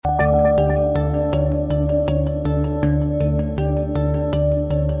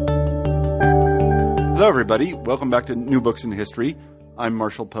Hello, everybody. Welcome back to New Books in History. I'm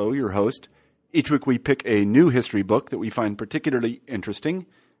Marshall Poe, your host. Each week we pick a new history book that we find particularly interesting,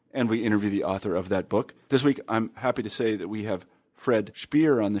 and we interview the author of that book. This week I'm happy to say that we have Fred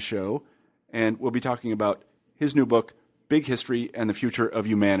Spier on the show, and we'll be talking about his new book, Big History and the Future of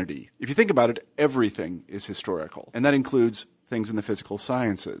Humanity. If you think about it, everything is historical, and that includes things in the physical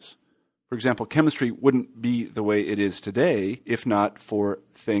sciences. For example, chemistry wouldn't be the way it is today if not for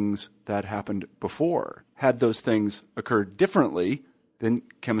things that happened before. Had those things occurred differently, then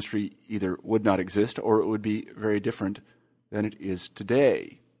chemistry either would not exist or it would be very different than it is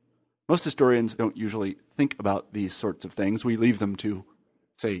today. Most historians don't usually think about these sorts of things. We leave them to,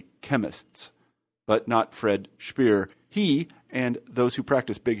 say, chemists, but not Fred Spier. He and those who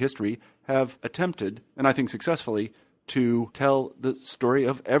practice big history have attempted, and I think successfully, to tell the story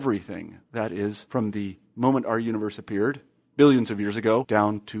of everything. That is, from the moment our universe appeared, billions of years ago,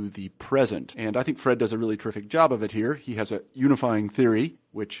 down to the present. And I think Fred does a really terrific job of it here. He has a unifying theory,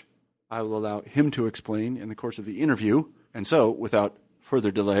 which I will allow him to explain in the course of the interview. And so, without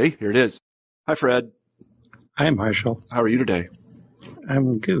further delay, here it is. Hi, Fred. Hi, Marshall. How are you today?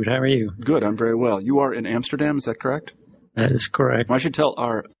 I'm good. How are you? Good. I'm very well. You are in Amsterdam, is that correct? That is correct. Well, I should tell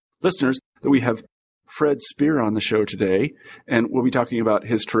our listeners that we have Fred Spier on the show today, and we'll be talking about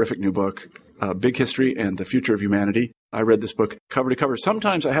his terrific new book, Big History and the Future of Humanity. I read this book cover to cover.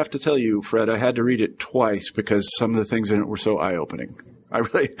 Sometimes I have to tell you, Fred, I had to read it twice because some of the things in it were so eye-opening. I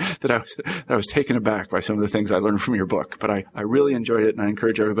was taken aback by some of the things I learned from your book, but I really enjoyed it, and I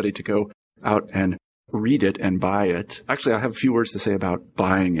encourage everybody to go out and read it and buy it. Actually, I have a few words to say about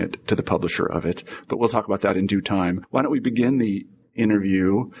buying it to the publisher of it, but we'll talk about that in due time. Why don't we begin the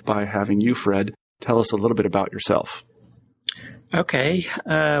interview by having you, Fred, tell us a little bit about yourself. Okay.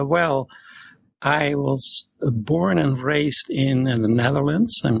 Well, I was born and raised in the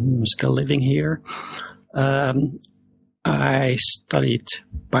Netherlands. I'm still living here. I studied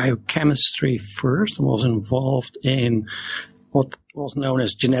biochemistry first and was involved in what was known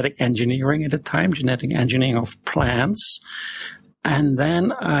as genetic engineering at the time, genetic engineering of plants. And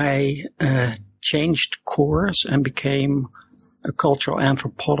then I changed course and became a cultural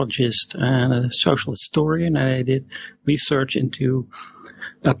anthropologist and a social historian, and I did research into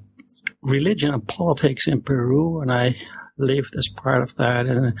religion and politics in Peru, and I lived as part of that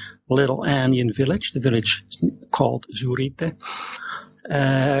in a little Andean village. The village is called Zurite.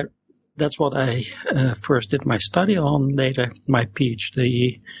 That's what I first did my study on, later my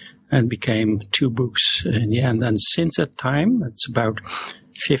PhD, and became 2 books in the end. And since that time, it's about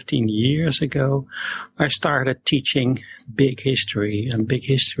 15 years ago, I started teaching big history, and big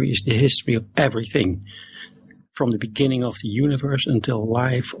history is the history of everything, from the beginning of the universe until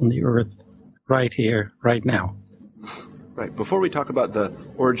life on the earth, right here, right now. Right. Before we talk about the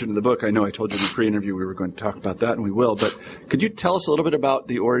origin of the book, I know I told you in the pre-interview we were going to talk about that, and we will, but could you tell us a little bit about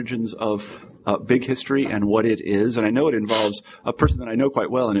the origins of big history and what it is? And I know it involves a person that I know quite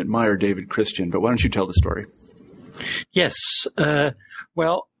well and admire, David Christian, but why don't you tell the story? Yes.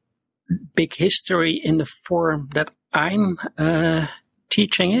 Well, big history in the form that I'm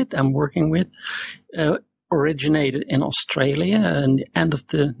teaching it and working with originated in Australia in the end of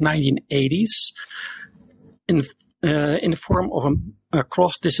the 1980s in the form of a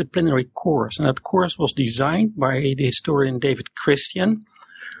cross-disciplinary course. And that course was designed by the historian David Christian,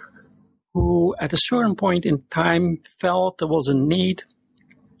 who at a certain point in time felt there was a need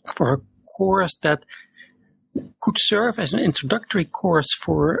for a course that could serve as an introductory course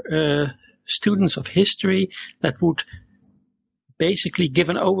for students of history that would basically give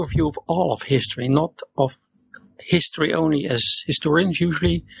an overview of all of history, not of history only as historians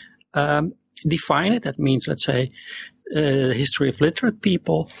usually define it. That means, let's say, the history of literate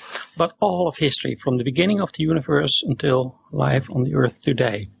people, but all of history from the beginning of the universe until life on the earth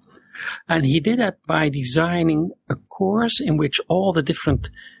today. And he did that by designing a course in which all the different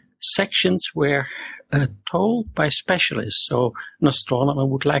sections were told by specialists. So an astronomer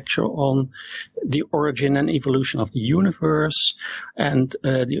would lecture on the origin and evolution of the universe and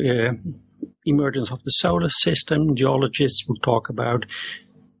the emergence of the solar system. Geologists would talk about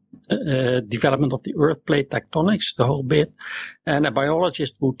development of the earth plate tectonics, the whole bit. And a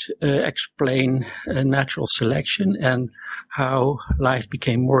biologist would explain natural selection and how life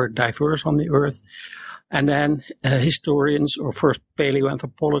became more diverse on the earth. And then historians or first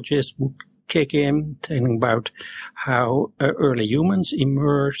paleoanthropologists would kick in, telling about how early humans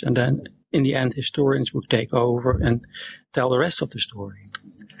emerged, and then in the end historians would take over and tell the rest of the story.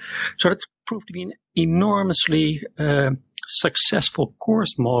 So that's proved to be an enormously successful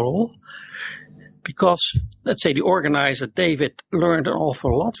course model because, let's say, the organizer, David, learned an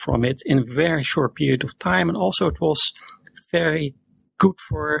awful lot from it in a very short period of time. And also it was very good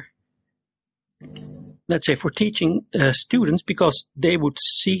for, let's say, for teaching students, because they would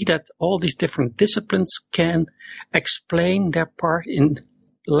see that all these different disciplines can explain their part in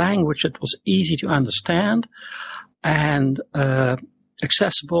language that was easy to understand and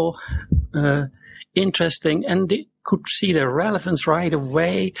accessible, interesting, and they could see the relevance right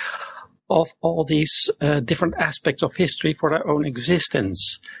away of all these different aspects of history for their own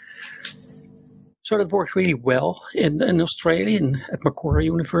existence. So that worked really well in Australia, at Macquarie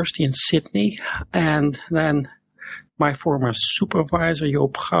University in Sydney. And then my former supervisor,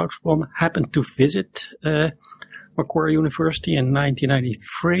 Joop Goudsblom, happened to visit Macquarie University in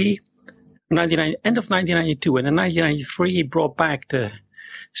 1993, end of 1992. And in 1993, he brought back the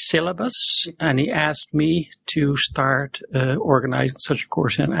syllabus, and he asked me to start organizing such a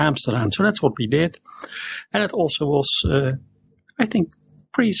course in Amsterdam. So that's what we did. And it also was, I think,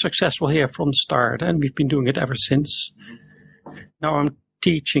 pretty successful here from the start, and we've been doing it ever since. Now I'm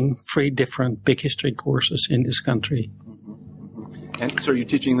teaching 3 different big history courses in this country. And so are you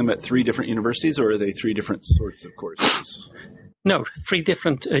teaching them at 3 different universities, or are they 3 different sorts of courses? No, 3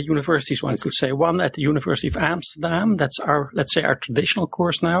 different universities, one could say. One at the University of Amsterdam. That's our, let's say, our traditional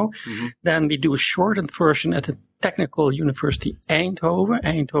course now. Mm-hmm. Then we do a shortened version at the Technical University Eindhoven.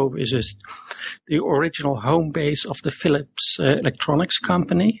 Eindhoven is the original home base of the Philips electronics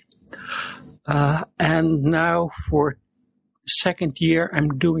company. And now for second year,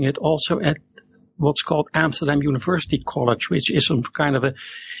 I'm doing it also at what's called Amsterdam University College, which is some kind of a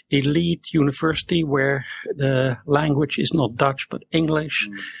elite university where the language is not Dutch but English,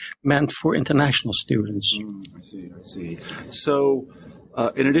 meant for international students. I see. So,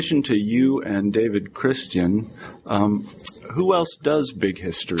 in addition to you and David Christian, who else does big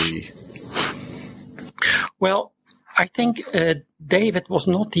history? Well, I think David was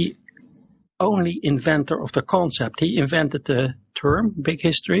not the only inventor of the concept. He invented the term big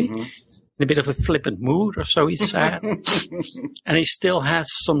history. Mm-hmm. In a bit of a flippant mood, or so he said. And he still has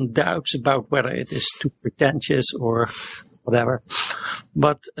some doubts about whether it is too pretentious or whatever.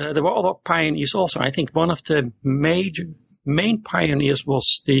 But there were other pioneers also. I think one of the main pioneers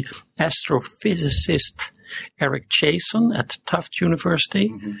was the astrophysicist Eric Chason at Tufts University,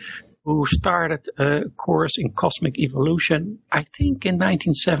 mm-hmm. who started a course in cosmic evolution, I think in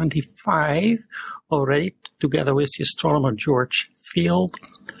 1975 already, together with the astronomer George Field.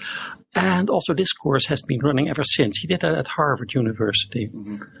 And also this course has been running ever since. He did that at Harvard University.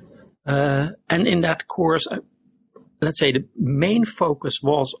 Mm-hmm. And in that course, let's say the main focus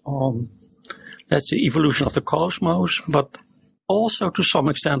was on, let's say, evolution of the cosmos, but also to some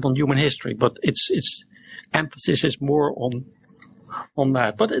extent on human history. But its emphasis is more on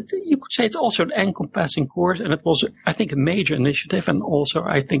that. But you could say it's also an encompassing course, and it was, I think, a major initiative. And also,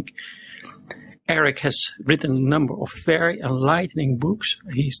 I think Eric has written a number of very enlightening books.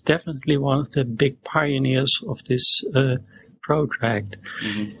 He's definitely one of the big pioneers of this project.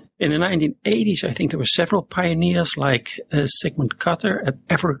 Mm-hmm. In the 1980s, I think there were several pioneers like Sigmund Cutter at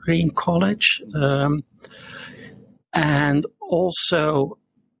Evergreen College, and also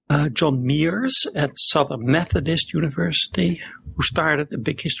John Mears at Southern Methodist University, who started a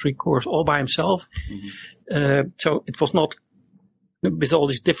big history course all by himself. Mm-hmm. So it was not with all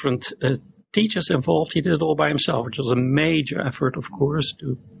these different teachers involved. He did it all by himself, which was a major effort, of course,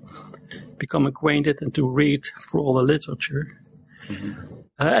 to become acquainted and to read through all the literature. Mm-hmm.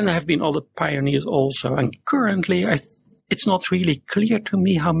 And there have been other pioneers also. And currently, it's not really clear to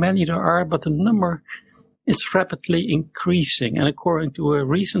me how many there are, but the number is rapidly increasing. And according to a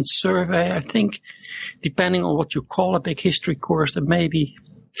recent survey, I think, depending on what you call a big history course, there may be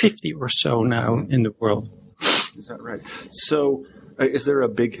 50 or so now in the world. Is that right? So, is there a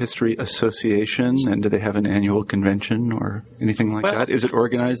big history association, and do they have an annual convention or anything like that? Is it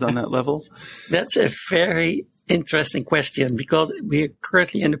organized on that level? That's a very interesting question, because we are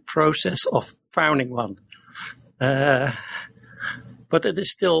currently in the process of founding one. But it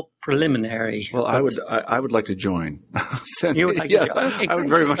is still preliminary. Well, I would like to join. You would like to join? Okay, I would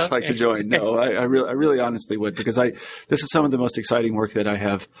very much like to join. No, I really honestly would, because this is some of the most exciting work that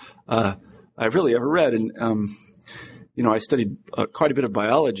I've really ever read. And I studied quite a bit of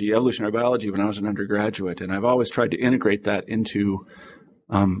biology, evolutionary biology, when I was an undergraduate, and I've always tried to integrate that into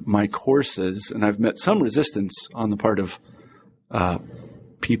my courses. And I've met some resistance on the part of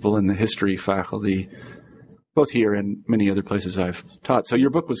people in the history faculty, both here and many other places I've taught. So your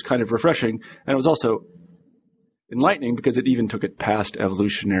book was kind of refreshing, and it was also enlightening because it even took it past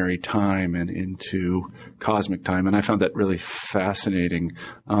evolutionary time and into cosmic time, and I found that really fascinating.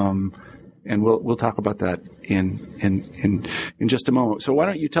 And we'll talk about that in just a moment. So why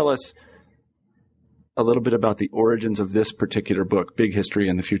don't you tell us a little bit about the origins of this particular book, Big History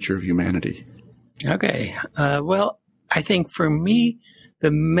and the Future of Humanity? Okay. Well, I think for me,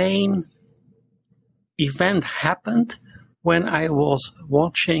 the main event happened when I was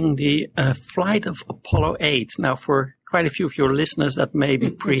watching the flight of Apollo 8. Now, for quite a few of your listeners, that may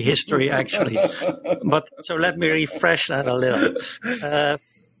be prehistory, actually. But so let me refresh that a little.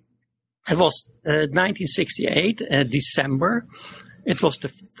 It was 1968, December. It was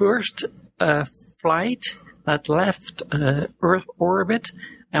the first flight that left Earth orbit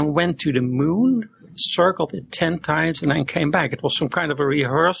and went to the moon, circled it 10 times, and then came back. It was some kind of a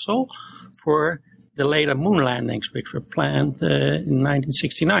rehearsal for the later moon landings, which were planned in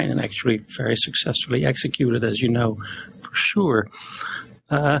 1969 and actually very successfully executed, as you know, for sure.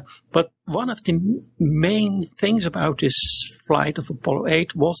 But one of the main things about this flight of Apollo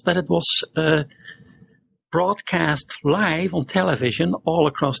 8 was that it was broadcast live on television all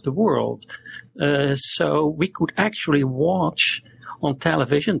across the world. So we could actually watch on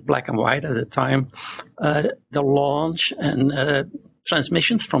television, black and white at the time, the launch and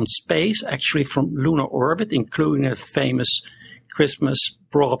transmissions from space, actually from lunar orbit, including a famous Christmas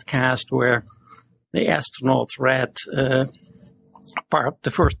broadcast where the astronauts read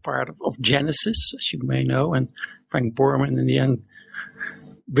the first part of Genesis, as you may know, and Frank Borman in the end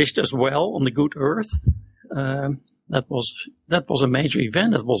wished us well on the good Earth. That was a major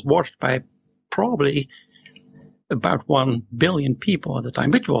event that was watched by probably about 1 billion people at the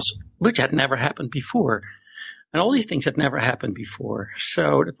time, which had never happened before. And all these things had never happened before.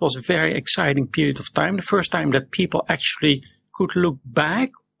 So it was a very exciting period of time. The first time that people actually could look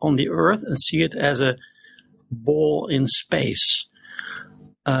back on the Earth and see it as a ball in space.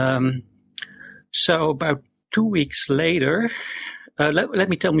 So about 2 weeks later, let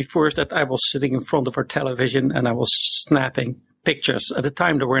me tell me first that I was sitting in front of our television and I was snapping pictures. At the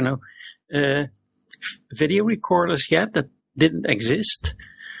time, there were no video recorders yet, that didn't exist.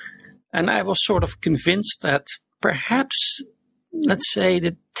 And I was sort of convinced that perhaps, let's say,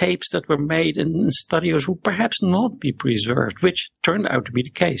 the tapes that were made in studios would perhaps not be preserved, which turned out to be the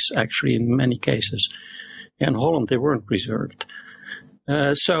case, actually, in many cases. In Holland, they weren't preserved.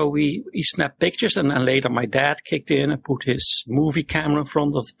 So we snapped pictures, and then later my dad kicked in and put his movie camera in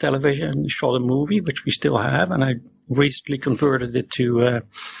front of the television and shot a movie, which we still have, and I recently converted it to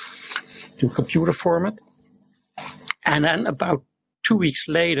computer format. And then about 2 weeks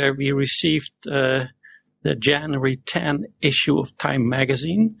later, we received the January 10 issue of Time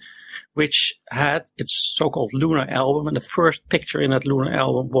magazine, which had its so-called lunar album. And the first picture in that lunar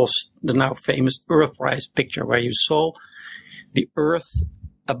album was the now famous Earthrise picture, where you saw the Earth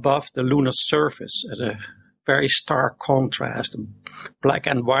above the lunar surface at a very stark contrast. Black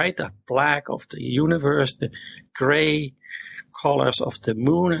and white, the black of the universe, the gray colors of the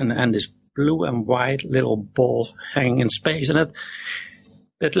moon, and this blue and white little ball hanging in space. And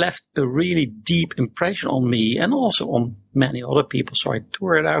it left a really deep impression on me and also on many other people. So I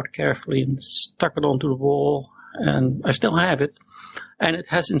tore it out carefully and stuck it onto the wall, and I still have it. And it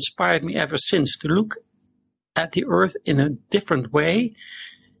has inspired me ever since to look at the Earth in a different way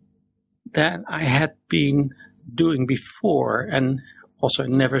than I had been doing before, and also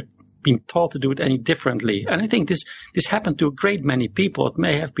never been taught to do it any differently. And I think this happened to a great many people. It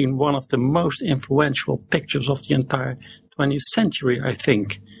may have been one of the most influential pictures of the entire 20th century, I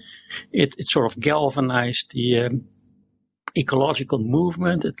think. It sort of galvanized the ecological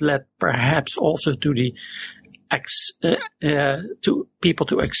movement. It led perhaps also to to people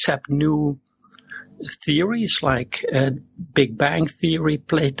to accept new theories like Big Bang theory,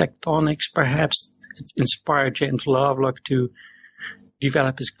 plate tectonics, perhaps. It inspired James Lovelock to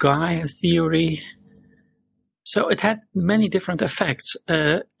develop his Gaia theory. So it had many different effects.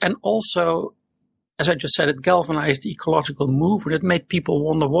 And also, as I just said, it galvanized the ecological movement. It made people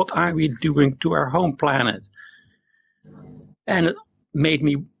wonder, what are we doing to our home planet? And it made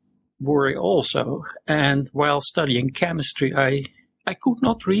me worry also. And while studying chemistry, I could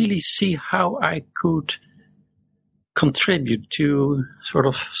not really see how I could contribute to sort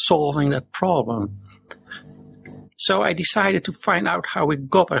of solving that problem. So I decided to find out how we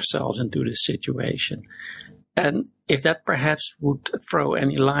got ourselves into this situation, and if that perhaps would throw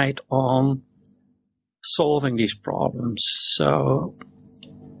any light on solving these problems. So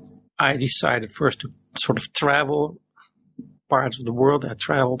I decided first to sort of travel parts of the world. I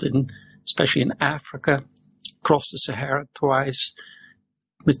traveled especially in Africa, crossed the Sahara twice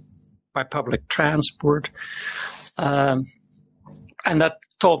by public transport. And that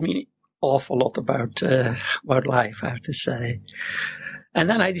taught me an awful lot about life, I have to say. And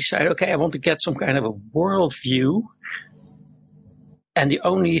then I decided, okay, I want to get some kind of a worldview. And the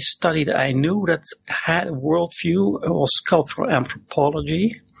only study that I knew that had a worldview was cultural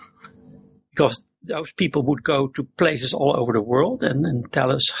anthropology, because those people would go to places all over the world and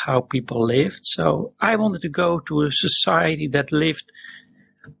tell us how people lived. So I wanted to go to a society that lived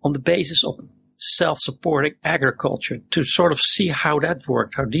on the basis of self-supporting agriculture, to sort of see how that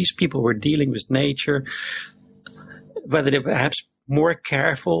worked, how these people were dealing with nature, whether they were perhaps more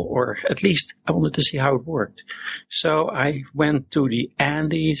careful, or at least I wanted to see how it worked. So I went to the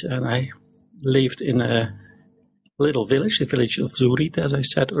Andes and I lived in a little village, the village of Zurit, as I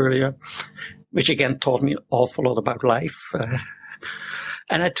said earlier, which again taught me an awful lot about life.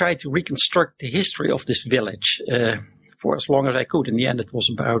 And I tried to reconstruct the history of this village for as long as I could. In the end, it was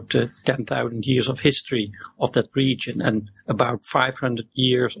about 10,000 years of history of that region and about 500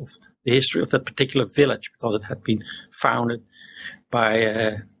 years of the history of that particular village, because it had been founded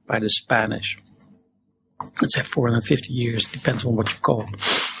by the Spanish. Let's say 450 years, depends on what you call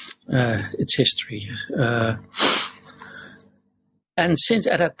its history. And since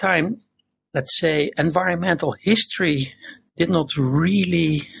at that time, let's say, environmental history had not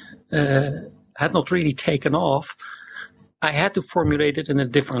really taken off, I had to formulate it in a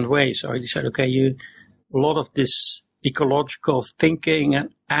different way. So I decided, okay, a lot of this ecological thinking and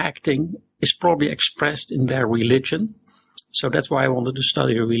acting is probably expressed in their religion. So that's why I wanted to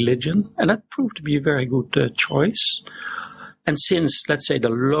study religion. And that proved to be a very good choice. And since, let's say, the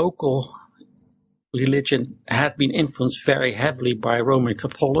local religion had been influenced very heavily by Roman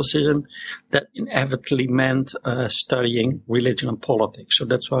Catholicism, that inevitably meant studying religion and politics. So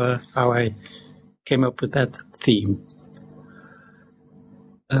that's how I came up with that theme.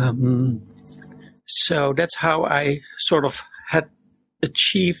 So that's how I sort of had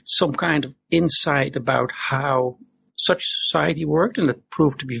achieved some kind of insight about how such a society worked, and it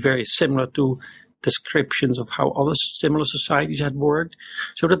proved to be very similar to descriptions of how other similar societies had worked.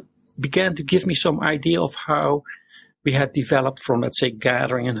 So that began to give me some idea of how we had developed from, let's say,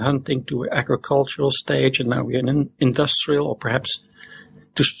 gathering and hunting to an agricultural stage, and now we're in an industrial, or perhaps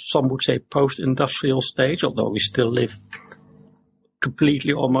some would say post-industrial stage, although we still live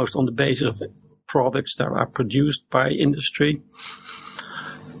completely almost on the basis of products that are produced by industry.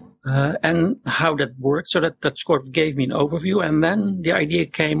 And how that worked, so that sort of gave me an overview. And then the idea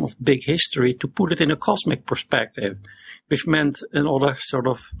came of big history to put it in a cosmic perspective, which meant another sort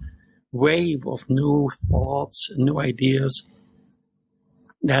of wave of new thoughts, new ideas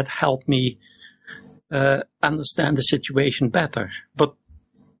that helped me understand the situation better. But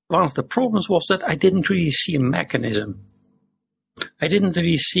one of the problems was that I didn't really see a mechanism. I didn't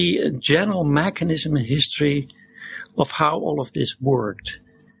really see a general mechanism in history of how all of this worked.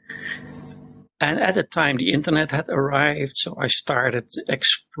 And at the time, the internet had arrived, so I started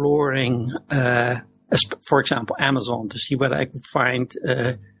exploring, for example, Amazon, to see whether I could find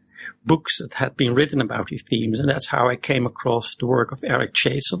books that had been written about these themes. And that's how I came across the work of Eric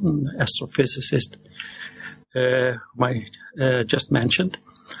Chason, an astrophysicist whom I just mentioned.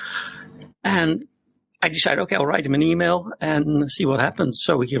 And I decided, okay, I'll write him an email and see what happens.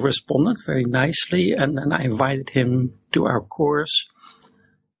 So he responded very nicely, and then I invited him to our course.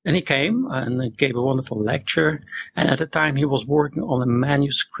 And he came and gave a wonderful lecture. And at the time, he was working on a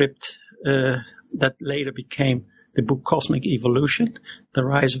manuscript that later became the book Cosmic Evolution, The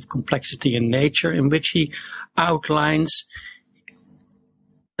Rise of Complexity in Nature, in which he outlines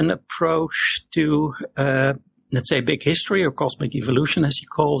an approach to, let's say, big history, or cosmic evolution, as he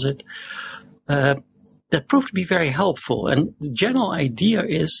calls it, that proved to be very helpful. And the general idea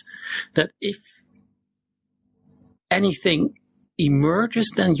is that if anything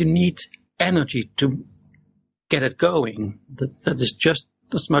emerges, then you need energy to get it going. That is just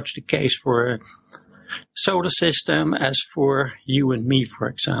as much the case for a solar system as for you and me, for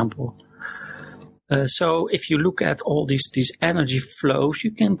example. So if you look at all these energy flows,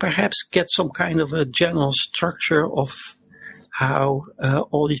 you can perhaps get some kind of a general structure of how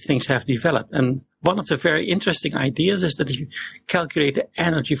all these things have developed. And one of the very interesting ideas is that if you calculate the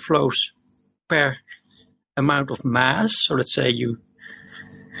energy flows per amount of mass, so let's say you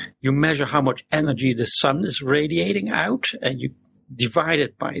measure how much energy the sun is radiating out, and you divide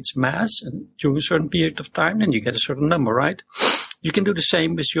it by its mass, and during a certain period of time, then you get a certain number, right? You can do the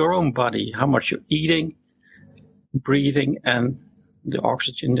same with your own body, how much you're eating, breathing, and the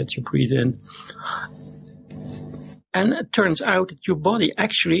oxygen that you breathe in. And it turns out that your body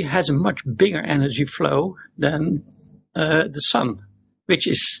actually has a much bigger energy flow than the sun, which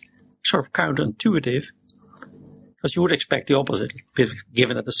is sort of counterintuitive, because you would expect the opposite,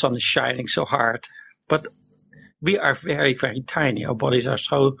 given that the sun is shining so hard. But we are very, very tiny. Our bodies are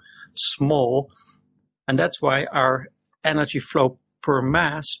so small, and that's why our energy flow per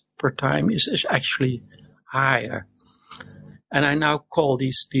mass per time is actually higher. And I now call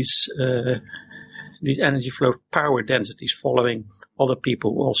these energy flow power densities, following other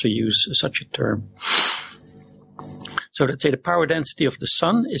people who also use such a term. So let's say the power density of the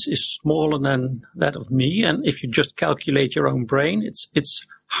sun is smaller than that of me, and if you just calculate your own brain, it's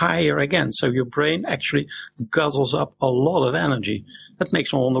higher again. So your brain actually guzzles up a lot of energy. That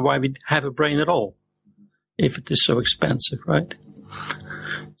makes one wonder why we have a brain at all, if it is so expensive, right?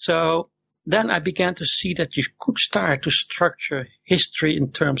 So then I began to see that you could start to structure history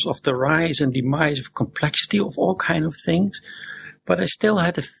in terms of the rise and demise of complexity of all kinds of things, but I still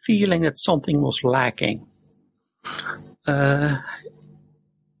had a feeling that something was lacking.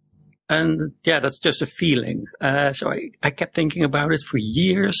 And yeah, that's just a feeling. So I kept thinking about it for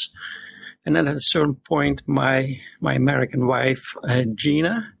years. And then at a certain point, my American wife,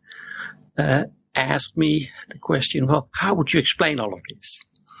 Gina, asked me the question, well, how would you explain all of this?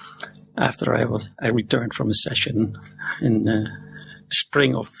 After I returned from a session in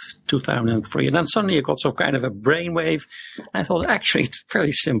spring of 2003. And then suddenly I got some kind of a brainwave. I thought, actually, it's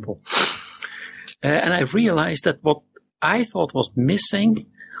fairly simple. And I realized that what I thought was missing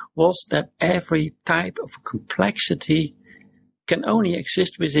was that every type of complexity can only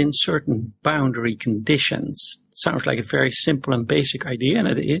exist within certain boundary conditions. It sounds like a very simple and basic idea, and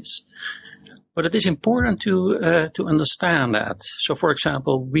it is. But it is important to understand that. So, for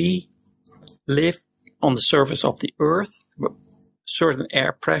example, we live on the surface of the Earth, certain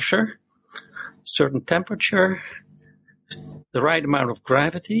air pressure, certain temperature, the right amount of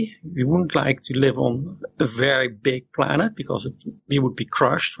gravity. We wouldn't like to live on a very big planet because we would be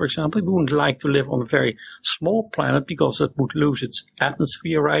crushed, for example. We wouldn't like to live on a very small planet because it would lose its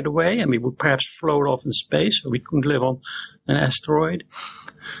atmosphere right away, and we would perhaps float off in space, or we couldn't live on an asteroid.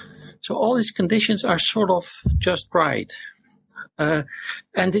 So all these conditions are sort of just right.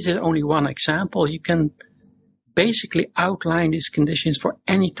 And this is only one example. You can basically outline these conditions for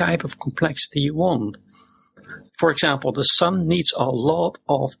any type of complexity you want. For example, the sun needs a lot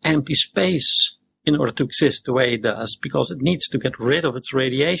of empty space in order to exist the way it does, because it needs to get rid of its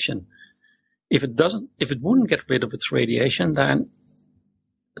radiation. If it wouldn't get rid of its radiation, then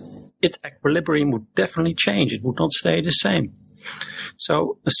its equilibrium would definitely change. It would not stay the same.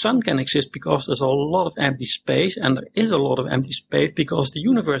 So the sun can exist because there's a lot of empty space, and there is a lot of empty space because the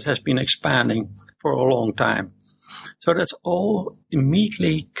universe has been expanding for a long time. So that's all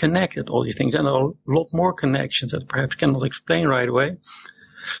immediately connected, all these things, and there are a lot more connections that perhaps cannot explain right away.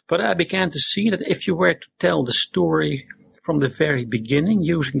 But I began to see that if you were to tell the story from the very beginning,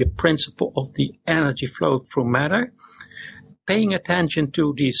 using the principle of the energy flow through matter, paying attention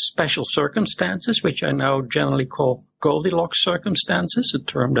to these special circumstances, which I now generally call Goldilocks circumstances, a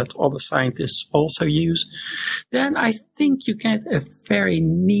term that other scientists also use, then I think you get a very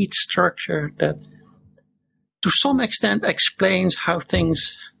neat structure that to some extent explains how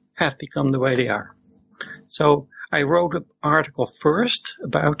things have become the way they are. So I wrote an article first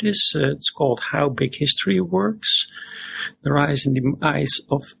about this. It's called How Big History Works, the rise and demise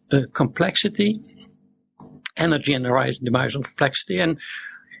of complexity, energy and the rise and demise of complexity. And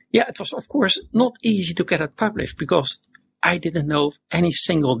yeah, it was, of course, not easy to get it published because I didn't know of any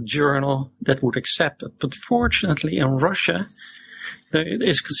single journal that would accept it. But fortunately, in Russia, there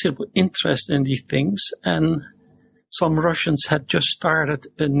is considerable interest in these things, and some Russians had just started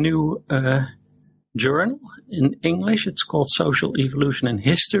a new journal in English. It's called Social Evolution and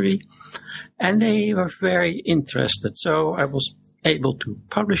History, and they were very interested. So I was able to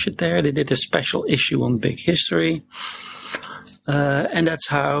publish it there. They did a special issue on big history, and that's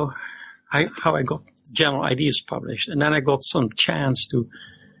how I got general ideas published. And then I got some chance to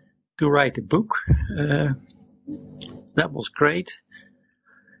write a book. That was great.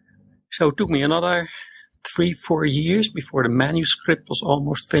 So it took me another 3-4 years before the manuscript was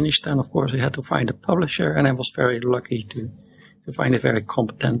almost finished. And of course I had to find a publisher, and I was very lucky to find a very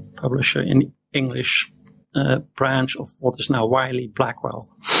competent publisher in the English branch of what is now Wiley-Blackwell.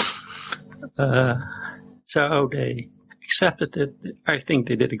 So they accepted it. I think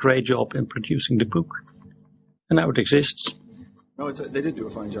they did a great job in producing the book, and now it exists. No, they did do a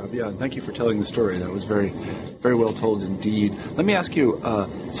fine job, yeah. And thank you for telling the story. That was very, very well told indeed. Let me ask you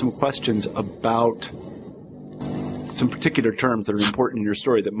some questions about some particular terms that are important in your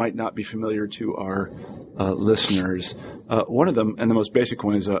story that might not be familiar to our listeners. One of them, and the most basic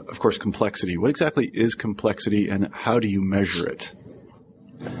one, is, of course, complexity. What exactly is complexity, and how do you measure it?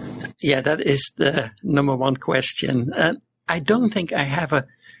 Yeah, that is the number one question. I don't think I have a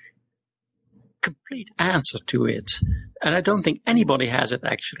complete answer to it. And I don't think anybody has it,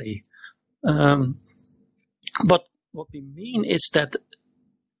 actually. But what we mean is that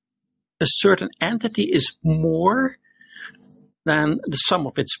a certain entity is more than the sum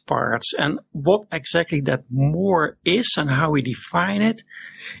of its parts. And what exactly that more is and how we define it,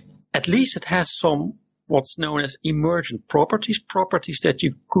 at least it has some what's known as emergent properties that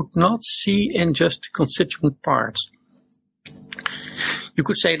you could not see in just constituent parts. You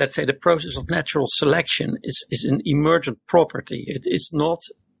could say, let's say, the process of natural selection is an emergent property. It is not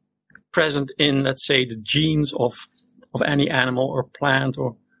present in, let's say, the genes of any animal or plant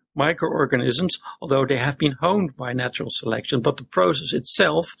or microorganisms, although they have been honed by natural selection, but the process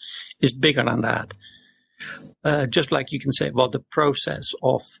itself is bigger than that. Just like you can say, well, the process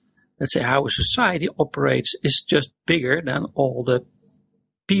of, let's say, how a society operates is just bigger than all the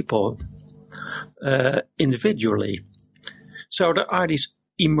people individually. So there are these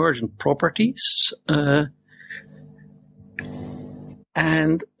emergent properties,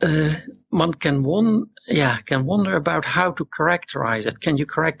 and one can wonder about how to characterize it. Can you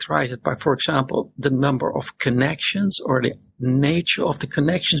characterize it by, for example, the number of connections or the nature of the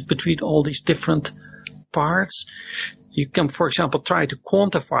connections between all these different parts? You can, for example, try to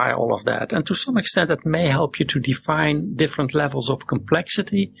quantify all of that, and to some extent that may help you to define different levels of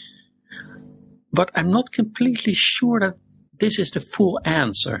complexity. But I'm not completely sure that this is the full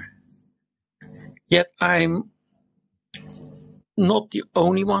answer. Yet I'm not the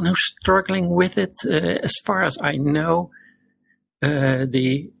only one who's struggling with it. As far as I know,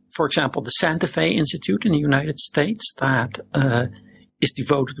 for example, the Santa Fe Institute in the United States that is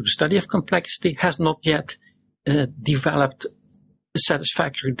devoted to the study of complexity has not yet developed a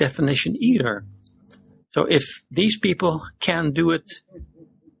satisfactory definition either. So if these people can do it,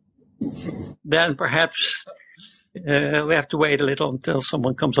 then perhaps we have to wait a little until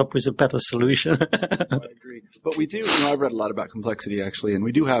someone comes up with a better solution. I agree. But we do, I've read a lot about complexity actually, and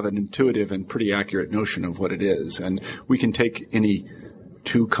we do have an intuitive and pretty accurate notion of what it is. And we can take any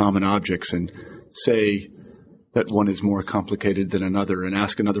two common objects and say that one is more complicated than another and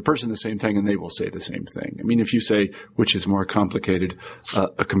ask another person the same thing and they will say the same thing. I mean, if you say which is more complicated,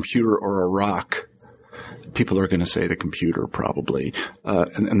 a computer or a rock, people are going to say the computer probably,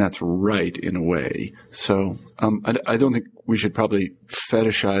 and that's right in a way. So I don't think we should probably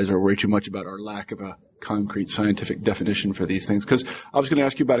fetishize or worry too much about our lack of a concrete scientific definition for these things, because I was going to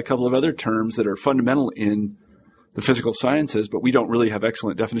ask you about a couple of other terms that are fundamental in the physical sciences, but we don't really have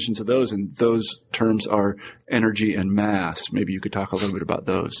excellent definitions of those, and those terms are energy and mass. Maybe you could talk a little bit about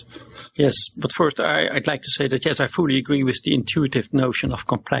those. Yes, but first I'd like to say that, yes, I fully agree with the intuitive notion of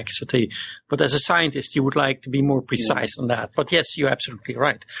complexity, but as a scientist you would like to be more precise on that. But yes, you're absolutely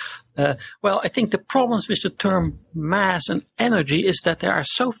right. Well, I think the problems with the term mass and energy is that they are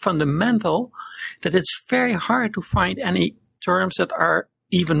so fundamental that it's very hard to find any terms that are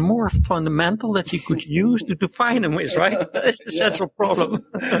even more fundamental that you could use to define them with, right? That's the central problem.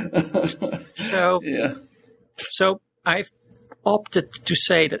 So I've opted to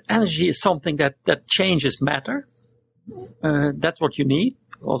say that energy is something that changes matter. That's what you need.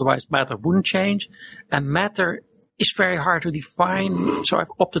 Otherwise matter wouldn't change. And matter is very hard to define. So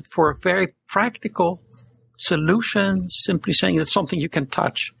I've opted for a very practical solution, simply saying it's something you can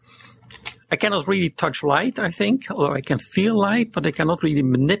touch. I cannot really touch light, I think, although I can feel light, but I cannot really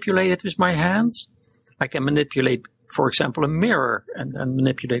manipulate it with my hands. I can manipulate, for example, a mirror and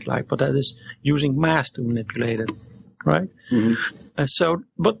manipulate light, but that is using mass to manipulate it, right? Mm-hmm.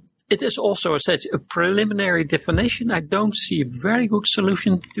 But it is also, as I said, a preliminary definition. I don't see a very good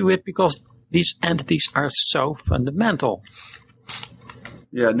solution to it because these entities are so fundamental.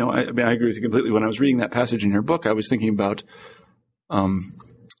 Yeah, no, I mean, I agree with you completely. When I was reading that passage in your book, I was thinking about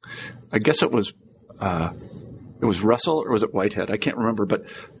I guess it was Russell or was it Whitehead? I can't remember, but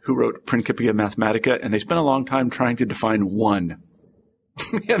who wrote Principia Mathematica, and they spent a long time trying to define one.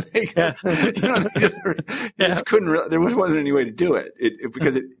 They just couldn't. There wasn't any way to do it,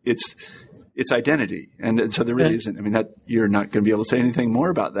 because it's identity, and so there really isn't. I mean, that you're not going to be able to say anything more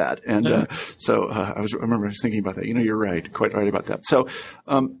about that. And I remember I was thinking about that. You're right, quite right about that. So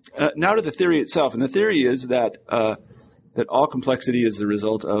now to the theory itself, and the theory is that all complexity is the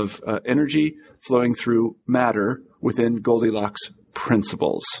result of energy flowing through matter within Goldilocks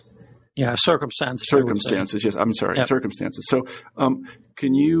principles. Yeah, circumstances. Circumstances, yes. I'm sorry, circumstances. So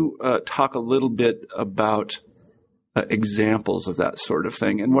can you talk a little bit about examples of that sort of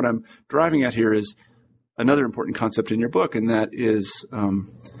thing? And what I'm driving at here is another important concept in your book, and that is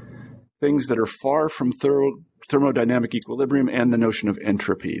things that are far from thermodynamic equilibrium and the notion of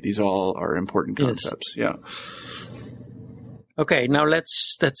entropy. These all are important concepts. Yes. Yeah. Okay, now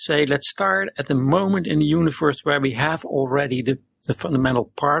let's start at the moment in the universe where we have already the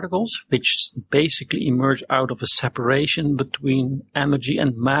fundamental particles, which basically emerge out of a separation between energy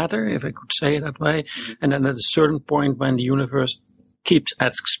and matter, if I could say it that way. Mm-hmm. And then at a certain point when the universe keeps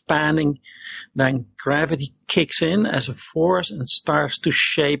expanding, then gravity kicks in as a force and starts to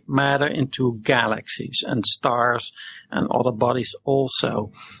shape matter into galaxies and stars and other bodies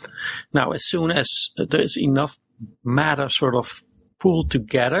also. Now, as soon as there's enough matter sort of pulled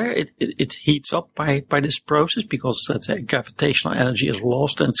together, it heats up by this process because, let's say, gravitational energy is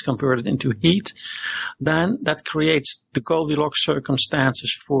lost and it's converted into heat. Then that creates the Goldilocks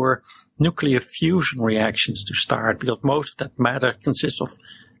circumstances for nuclear fusion reactions to start, because most of that matter consists of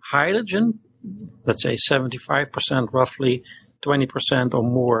hydrogen, let's say 75% roughly, 20% or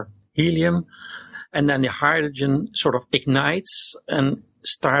more helium, and then the hydrogen sort of ignites and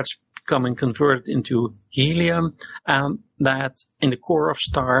starts becoming converted into helium, that in the core of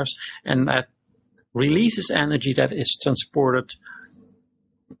stars, and that releases energy that is transported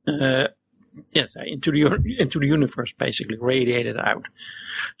into the universe, basically radiated out.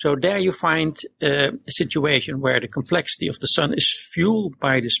 So there you find a situation where the complexity of the sun is fueled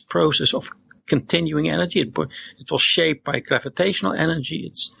by this process of continuing energy. It was shaped by gravitational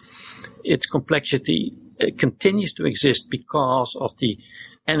energy. Its complexity continues to exist because of the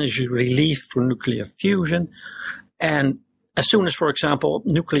energy released through nuclear fusion. And as soon as, for example,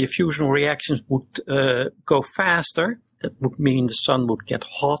 nuclear fusion reactions would go faster, that would mean the sun would get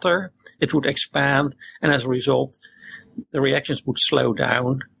hotter, it would expand, and as a result, the reactions would slow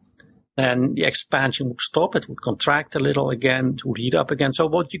down. Then the expansion would stop, it would contract a little again, it would heat up again. So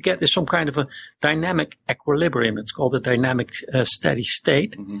what you get is some kind of a dynamic equilibrium. It's called a dynamic steady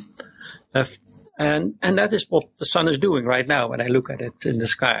state. Mm-hmm. And that is what the sun is doing right now when I look at it in the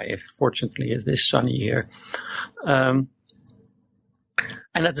sky. Fortunately, it is sunny here.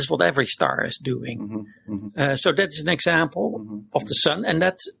 And that is what every star is doing. Mm-hmm, mm-hmm. So that's an example mm-hmm, of the sun. And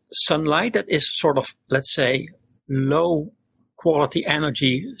that sunlight, that is sort of, let's say, low quality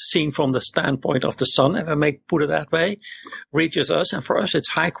energy seen from the standpoint of the sun, if I may put it that way, reaches us. And for us, it's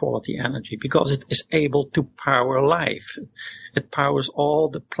high quality energy because it is able to power life. It powers all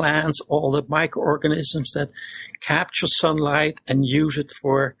the plants, all the microorganisms that capture sunlight and use it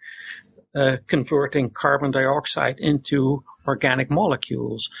for converting carbon dioxide into organic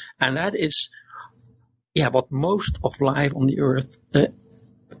molecules. And that is, what most of life on the Earth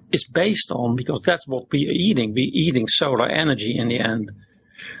is based on, because that's what we are eating. We're eating solar energy in the end,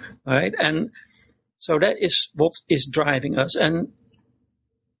 right? And so that is what is driving us. And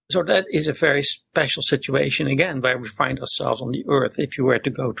so that is a very special situation, again, where we find ourselves on the Earth. If you were to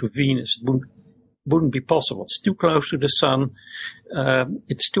go to Venus, it wouldn't be possible. It's too close to the sun.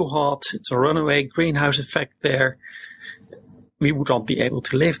 It's too hot. It's a runaway greenhouse effect there. We would not be able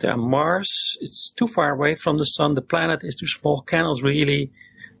to live there. Mars, it's too far away from the sun. The planet is too small, cannot really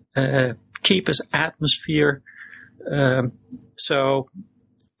keep its atmosphere. So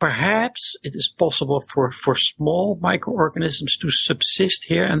perhaps it is possible for small microorganisms to subsist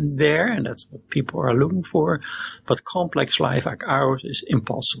here and there, and that's what people are looking for. But complex life like ours is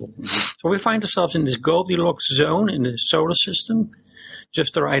impossible. Mm-hmm. So we find ourselves in this Goldilocks zone in the solar system,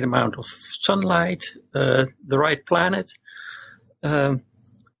 just the right amount of sunlight, the right planet,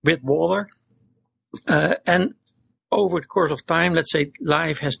 with water. And over the course of time, let's say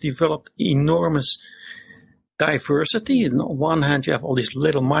life has developed enormous diversity. And on one hand, you have all these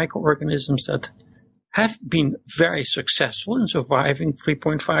little microorganisms that have been very successful in surviving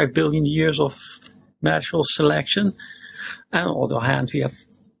 3.5 billion years of natural selection. And on the other hand, we have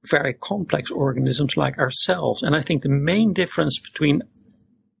very complex organisms like ourselves. And I think the main difference between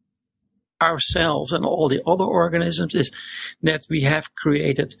ourselves and all the other organisms is that we have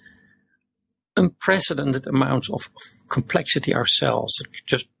created unprecedented amounts of complexity ourselves.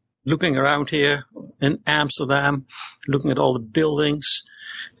 Just looking around here in Amsterdam, looking at all the buildings,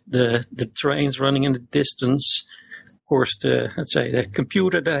 the trains running in the distance, of course, the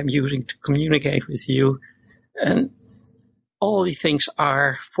computer that I'm using to communicate with you, and all these things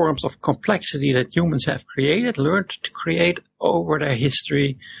are forms of complexity that humans have created, learned to create over their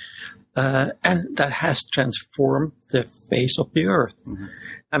history, and that has transformed the face of the Earth. Mm-hmm.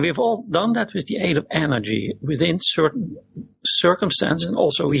 And we've all done that with the aid of energy within certain circumstances. And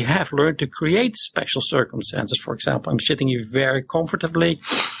also we have learned to create special circumstances. For example, I'm sitting here very comfortably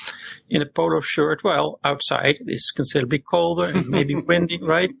in a polo shirt. Well, outside it is considerably colder and maybe windy,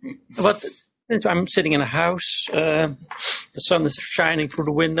 right? But I'm sitting in a house. The sun is shining through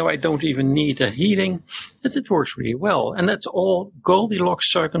the window. I don't even need a heating. It works really well. And that's all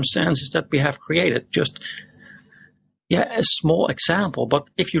Goldilocks circumstances that we have created. Just a small example. But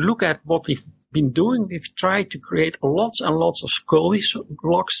if you look at what we've been doing, we've tried to create lots and lots of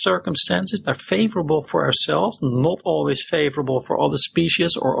Goldilocks circumstances that are favorable for ourselves, not always favorable for other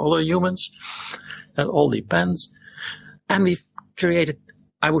species or other humans. That all depends. And we've created,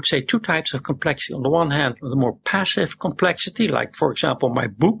 I would say, two types of complexity. On the one hand, the more passive complexity, like, for example, my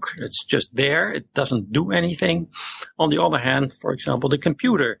book. It's just there. It doesn't do anything. On the other hand, for example, the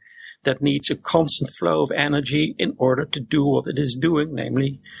computer that needs a constant flow of energy in order to do what it is doing,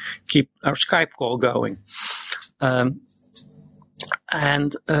 namely keep our Skype call going.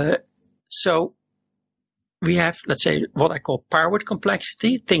 So we have, let's say, what I call powered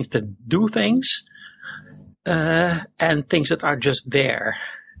complexity, things that do things, and things that are just there.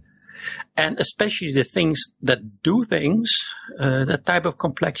 And especially the things that do things, that type of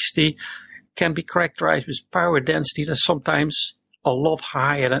complexity can be characterized with power density that's sometimes a lot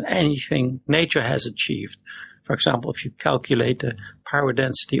higher than anything nature has achieved. For example, if you calculate the power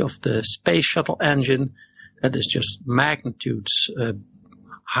density of the space shuttle engine, that is just magnitudes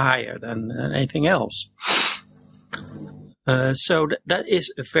higher than anything else. So that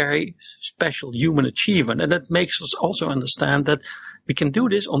is a very special human achievement, and that makes us also understand that we can do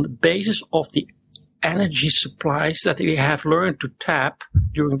this on the basis of the energy supplies that we have learned to tap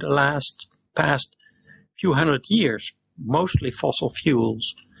during the past few hundred years, mostly fossil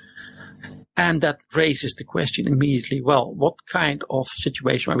fuels. And that raises the question immediately, well, what kind of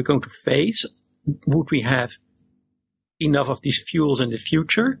situation are we going to face? Would we have enough of these fuels in the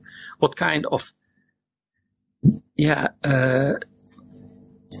future? What kind of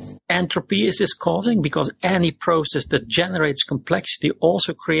entropy is this causing? Because any process that generates complexity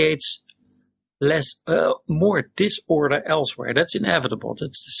also creates more disorder elsewhere. That's inevitable.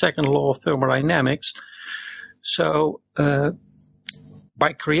 That's the second law of thermodynamics. So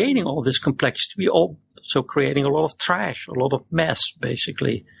by creating all this complexity, we also creating a lot of trash, a lot of mess,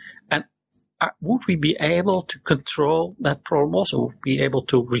 basically. And would we be able to control that problem also? Would we be able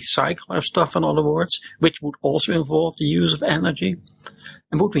to recycle our stuff, in other words, which would also involve the use of energy?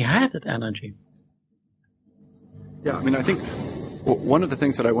 And would we have that energy? Yeah, I mean, I think one of the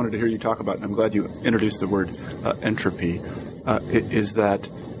things that I wanted to hear you talk about, and I'm glad you introduced the word entropy, is that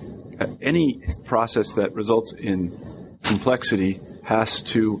any process that results in complexity has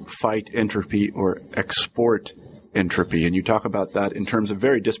to fight entropy or export entropy. And you talk about that in terms of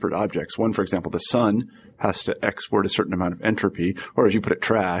very disparate objects. One, for example, the sun has to export a certain amount of entropy, or as you put it,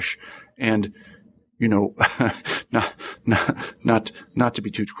 trash. And, you know, not to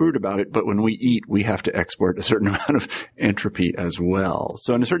be too crude about it, but when we eat, we have to export a certain amount of entropy as well.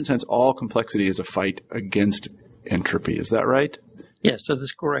 So in a certain sense, all complexity is a fight against entropy. Is that right? Yes, that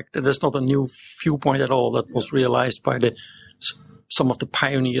is correct. That's not a new viewpoint at all. That was realized by some of the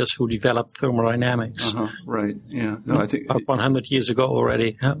pioneers who developed thermodynamics. Right. Yeah. No, I think about 100 years ago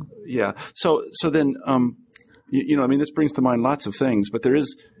already. Yeah. So then, you know, I mean, this brings to mind lots of things, but there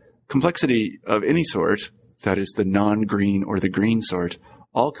is complexity of any sort, that is the non-green or the green sort,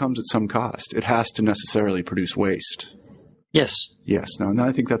 all comes at some cost. It has to necessarily produce waste. Yes. Yes. No,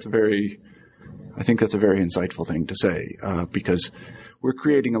 I think that's a very insightful thing to say, because we're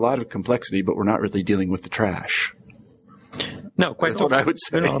creating a lot of complexity, but we're not really dealing with the trash. No, quite That's what I would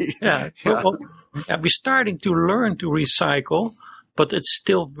say. Yeah. Well, we're starting to learn to recycle, but it's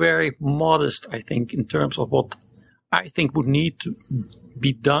still very modest, I think, in terms of what I think would need to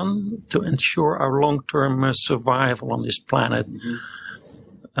be done to ensure our long-term survival on this planet.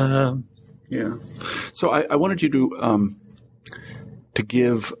 Mm-hmm. Yeah. So I wanted you to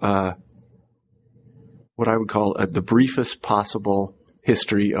give what I would call the briefest possible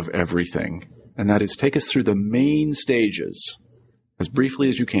history of everything. And that is, take us through the main stages, as briefly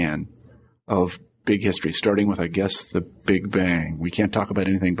as you can, of big history, starting with, I guess, the Big Bang. We can't talk about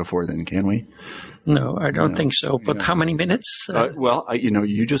anything before then, can we? No, I don't think so. But how many minutes? Well,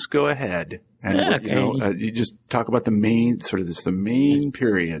 you just go ahead. And, okay. You just talk about the main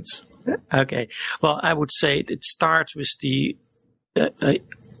periods. Okay. Well, I would say it starts with the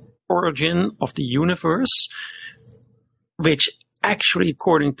origin of the universe, which actually,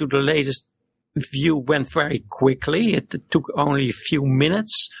 according to the latest view, went very quickly. It took only a few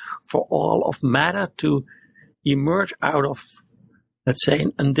minutes for all of matter to emerge out of, let's say,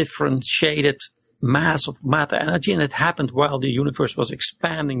 an undifferentiated mass of matter energy, and it happened while the universe was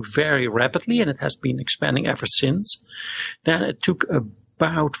expanding very rapidly, and it has been expanding ever since. Then it took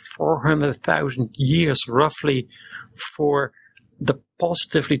about 400,000 years roughly for the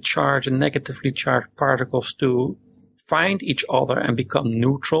positively charged and negatively charged particles to find each other and become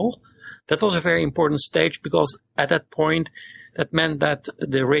neutral. That was a very important stage because at that point, that meant that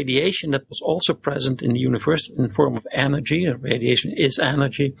the radiation that was also present in the universe in the form of energy, radiation is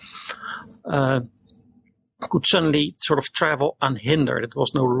energy, could suddenly sort of travel unhindered. It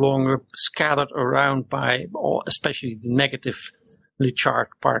was no longer scattered around by all, especially the negatively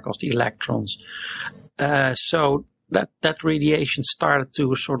charged particles, the electrons. So that radiation started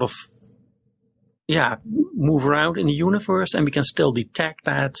to sort of, move around in the universe, and we can still detect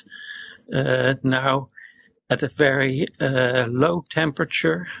that now at a very low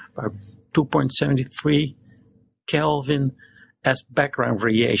temperature, about 2.73 Kelvin, as background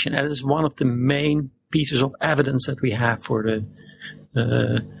radiation. That is one of the main pieces of evidence that we have for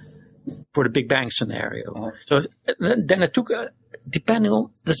the Big Bang scenario. So then it took, depending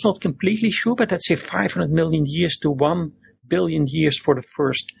on, that's not completely sure, but let's say 500 million years to 1 billion years for the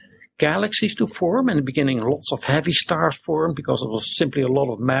first galaxies to form. In the beginning, lots of heavy stars formed because it was simply a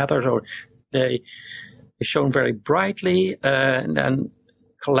lot of matter. So they shone very brightly and then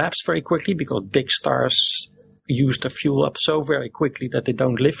collapsed very quickly because big stars use their fuel up so very quickly that they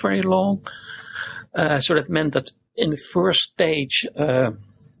don't live very long. So that meant that in the first stage, a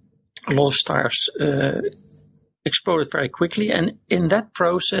lot of stars exploded very quickly. And in that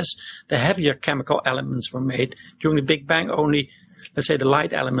process, the heavier chemical elements were made. During the Big Bang, only, let's say, the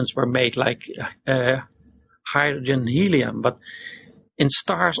light elements were made, like hydrogen and helium. But in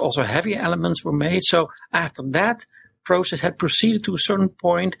stars, also heavy elements were made. So after that process had proceeded to a certain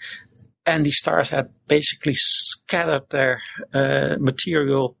point, and the stars had basically scattered their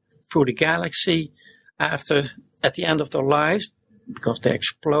material through the galaxy at the end of their lives, because they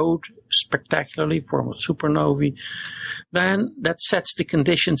explode spectacularly, form of supernovae, then that sets the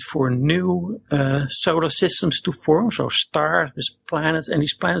conditions for new solar systems to form. So stars with planets, and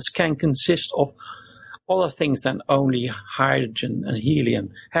these planets can consist of other things than only hydrogen and helium,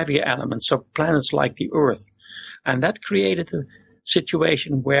 heavier elements, so planets like the Earth. And that created a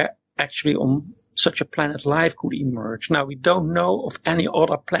situation where actually on such a planet life could emerge. Now, we don't know of any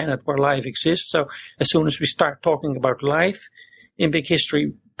other planet where life exists, so as soon as we start talking about life in big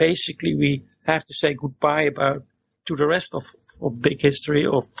history, basically we have to say goodbye to the rest of big history,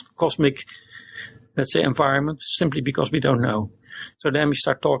 of cosmic, let's say, environment, simply because we don't know. So then we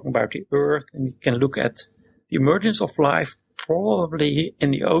start talking about the Earth, and we can look at the emergence of life probably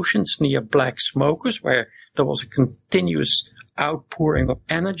in the oceans near black smokers, where there was a continuous outpouring of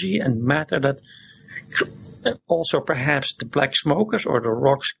energy and matter that also perhaps the black smokers or the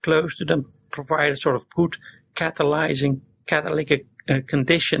rocks close to them provided sort of good catalytic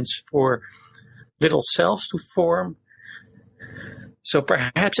conditions for little cells to form. So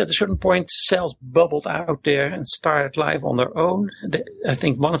perhaps at a certain point cells bubbled out there and started life on their own. I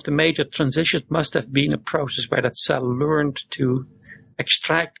think one of the major transitions must have been a process where that cell learned to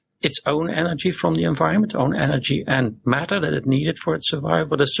extract its own energy from the environment, own energy and matter that it needed for its survival.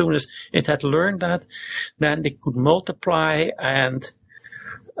 But as soon as it had learned that, then they could multiply and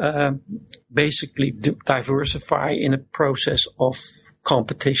basically diversify in a process of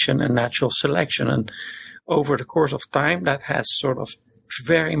competition and natural selection. And over the course of time, that has sort of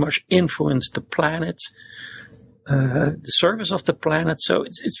very much influenced the planet, the surface of the planet. So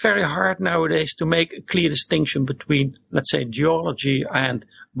it's very hard nowadays to make a clear distinction between, let's say, geology and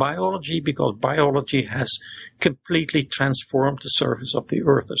biology, because biology has completely transformed the surface of the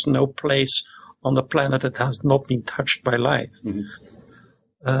Earth. There's no place on the planet that has not been touched by life. Mm-hmm.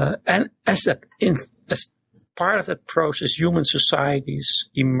 And as part of that process, human societies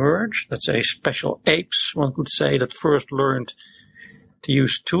emerged. Let's say special apes, one could say, that first learned to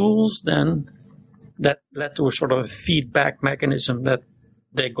use tools, then that led to a sort of a feedback mechanism that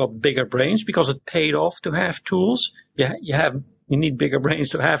they got bigger brains because it paid off to have tools. You need bigger brains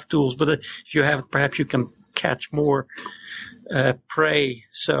to have tools, but if you have it, perhaps you can catch more prey.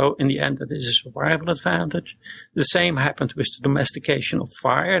 So in the end, that is a survival advantage. The same happened with the domestication of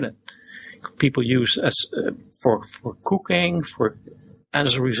fire that people use as for cooking, and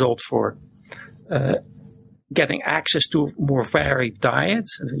as a result for getting access to more varied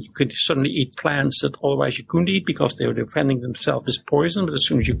diets. You could suddenly eat plants that otherwise you couldn't eat because they were defending themselves with poison, but as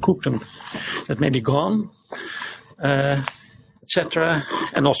soon as you cook them, that may be gone, etc.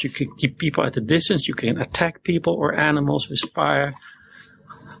 And also you can keep people at a distance. You can attack people or animals with fire.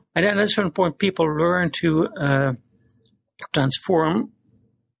 And then at a certain point, people learn to transform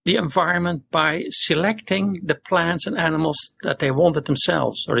the environment by selecting the plants and animals that they wanted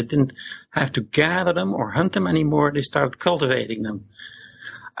themselves. So they didn't have to gather them or hunt them anymore. They started cultivating them.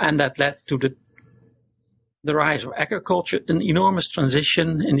 And that led to the rise of agriculture, an enormous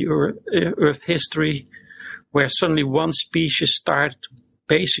transition in the Earth history, where suddenly one species started to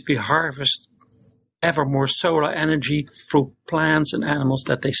basically harvest ever more solar energy through plants and animals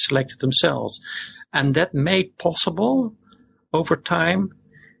that they selected themselves. And that made possible over time.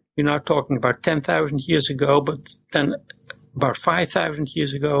 You're now talking about 10,000 years ago, but then about 5,000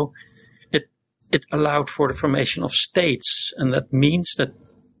 years ago, it allowed for the formation of states. And that means that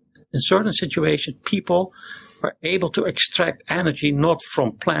in certain situations, people were able to extract energy not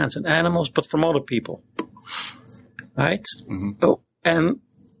from plants and animals, but from other people. Right? Mm-hmm. Oh, and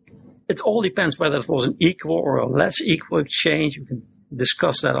it all depends whether it was an equal or a less equal exchange. You can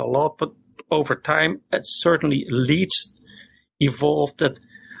discuss that a lot, but over time, it certainly elites evolved that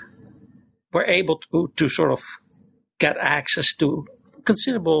were able to sort of get access to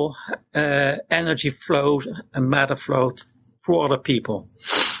considerable energy flows and matter flow through other people.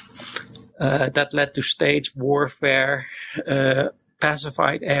 That led to stage warfare,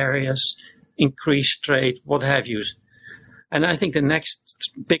 pacified areas, increased trade, what have you. And I think the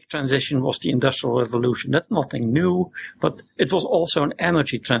next big transition was the Industrial Revolution. That's nothing new, but it was also an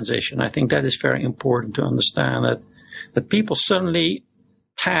energy transition. I think that is very important to understand that people suddenly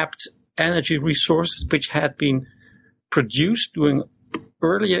tapped energy resources which had been produced during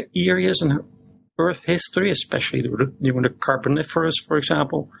earlier eras in Earth history, especially during the Carboniferous, for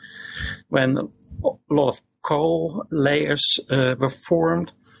example, when a lot of coal layers were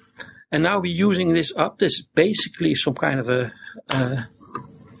formed. And now we're using this up. This is basically some kind of a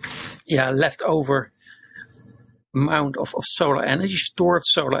leftover amount of solar energy, stored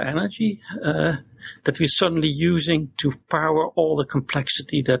solar energy, that we're suddenly using to power all the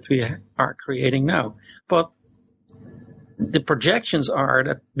complexity that we are creating now. But the projections are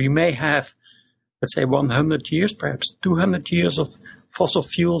that we may have, let's say, 100 years, perhaps 200 years of fossil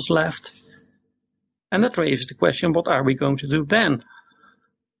fuels left. And that raises the question, what are we going to do then?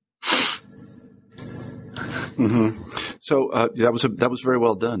 Mm-hmm. So that was very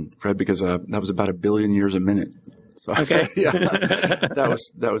well done, Fred, because that was about 1 billion years a minute. So, okay. Yeah, that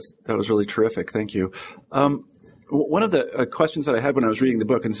was really terrific. Thank you. One of the questions that I had when I was reading the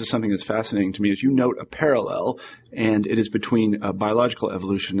book, and this is something that's fascinating to me, is you note a parallel, and it is between biological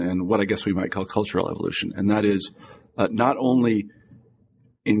evolution and what I guess we might call cultural evolution, and that is not only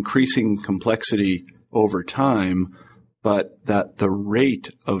increasing complexity over time, but that the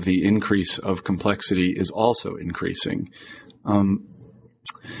rate of the increase of complexity is also increasing. How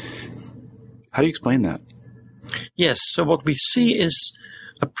do you explain that? Yes, so what we see is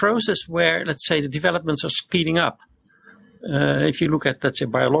a process where, let's say, the developments are speeding up. If you look at, let's say,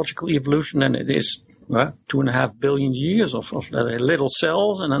 biological evolution, then it is 2.5 billion years of little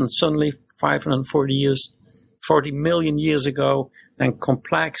cells, and then suddenly 40 million years ago, then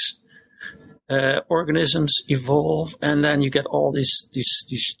complex organisms evolve, and then you get all these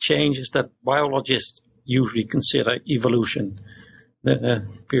changes that biologists usually consider evolution. The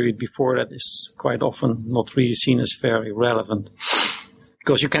period before that is quite often not really seen as very relevant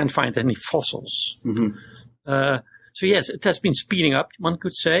because you can't find any fossils. Mm-hmm. So yes, it has been speeding up, one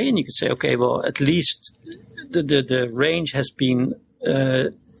could say, and you could say, okay, well, at least the range has been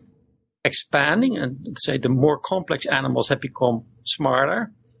expanding, and say the more complex animals have become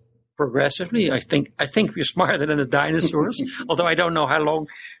smarter progressively. I think we're smarter than the dinosaurs, although I don't know how long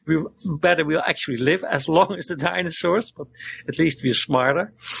we'll actually live as long as the dinosaurs, but at least we're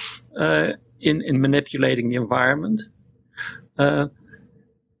smarter in manipulating the environment.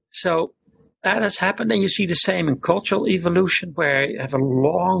 So that has happened, and you see the same in cultural evolution, where you have a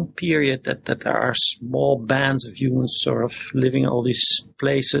long period that there are small bands of humans sort of living in all these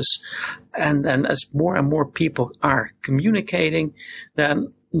places, and then as more and more people are communicating,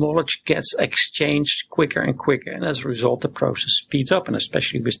 then knowledge gets exchanged quicker and quicker, and as a result, the process speeds up, and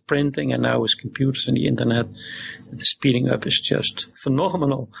especially with printing and now with computers and the internet, the speeding up is just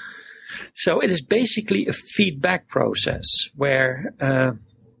phenomenal. So it is basically a feedback process where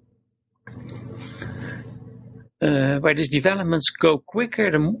these developments go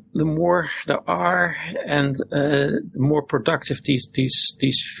quicker, the more there are, and the more productive these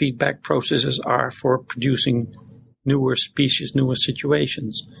feedback processes are for producing newer species, newer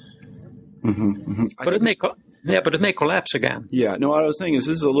situations. Mm-hmm, mm-hmm. But it may collapse again. Yeah. No, what I was thinking is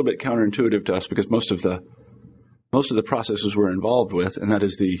this is a little bit counterintuitive to us because most of the processes we're involved with, and that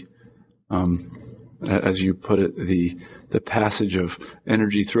is the, as you put it, the passage of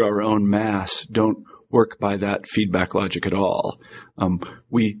energy through our own mass, don't work by that feedback logic at all.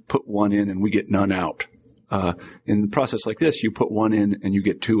 We put one in and we get none out. In a process like this, you put one in and you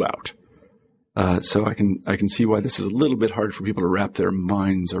get two out. So I can see why this is a little bit hard for people to wrap their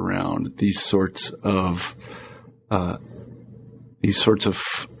minds around these sorts of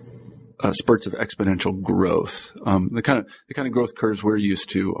spurts of exponential growth. The kind of growth curves we're used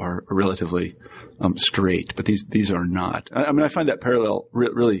to are relatively straight, but these are not. I mean, I find that parallel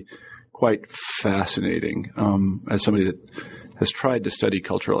really quite fascinating as somebody that has tried to study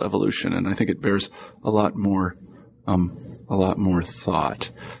cultural evolution, and I think it bears a lot more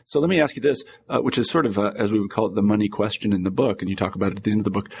thought. So let me ask you this, which is sort of, as we would call it, the money question in the book, and you talk about it at the end of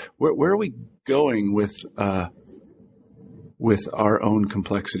the book. Where are we going with our own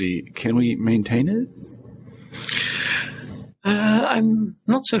complexity? Can we maintain it? I'm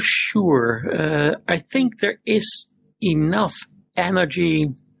not so sure. I think there is enough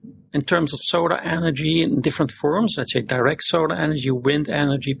energy in terms of solar energy in different forms. Let's say direct solar energy, wind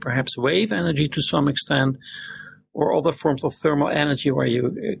energy, perhaps wave energy to some extent, or other forms of thermal energy where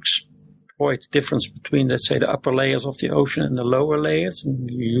you exploit the difference between, let's say, the upper layers of the ocean and the lower layers,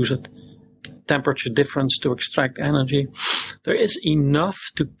 and you use a temperature difference to extract energy. There is enough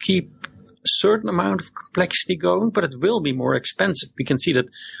to keep a certain amount of complexity going, but it will be more expensive. We can see that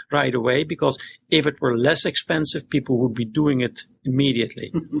right away, because if it were less expensive, people would be doing it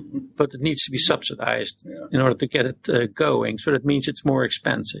immediately. But it needs to be subsidized in order to get it going. So that means it's more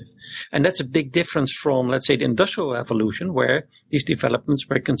expensive. And that's a big difference from, let's say, the Industrial Revolution, where these developments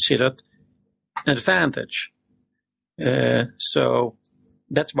were considered an advantage. So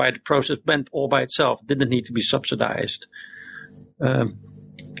that's why the process went all by itself. It didn't need to be subsidized.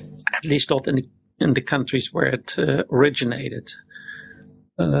 At least not in the countries where it originated.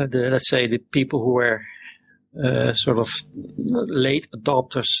 Let's say the people who were sort of late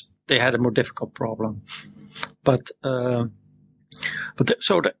adopters, they had a more difficult problem. So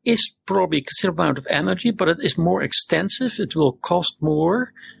there is probably a considerable amount of energy, but it is more extensive. It will cost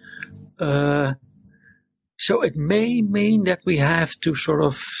more. So it may mean that we have to sort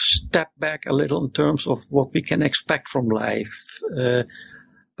of step back a little in terms of what we can expect from life.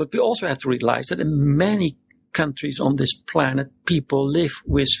 But we also have to realize that in many countries on this planet, people live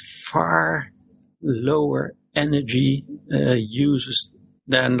with far lower energy uses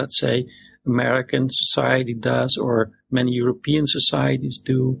than, let's say, American society does, or many European societies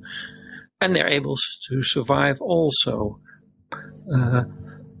do. And they're able to survive also.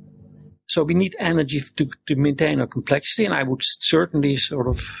 So we need energy to maintain our complexity, and I would certainly sort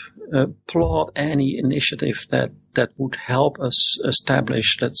of applaud any initiative that would help us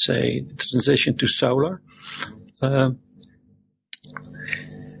establish, let's say, the transition to solar. I'm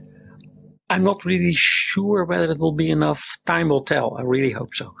not really sure whether it will be enough. Time will tell. I really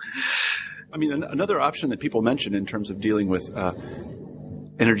hope so. I mean, another option that people mention in terms of dealing with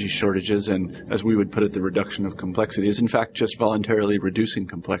energy shortages and, as we would put it, the reduction of complexity is, in fact, just voluntarily reducing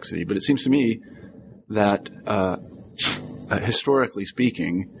complexity. But it seems to me that, historically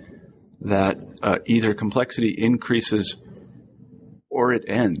speaking, that either complexity increases or it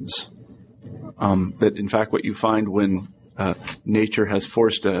ends. That, in fact, what you find when nature has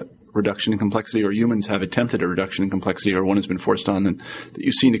forced a reduction in complexity, or humans have attempted a reduction in complexity, or one has been forced on them, that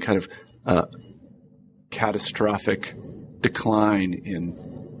you've seen a kind of catastrophic decline in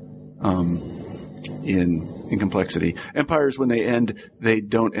complexity. Empires, when they end, they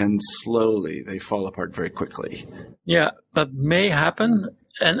don't end slowly. They fall apart very quickly. Yeah, that may happen.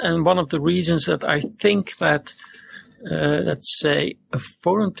 And one of the reasons that I think that, let's say, a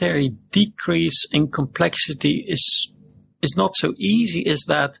voluntary decrease in complexity is not so easy is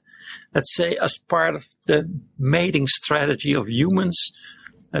that, let's say, as part of the mating strategy of humans,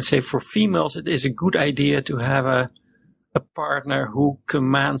 let's say for females, it is a good idea to have a partner who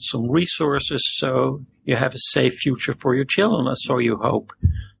commands some resources so you have a safe future for your children, or so you hope.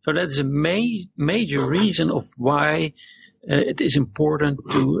 So that's a major reason of why it is important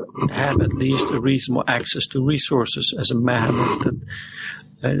to have at least a reasonable access to resources as a man.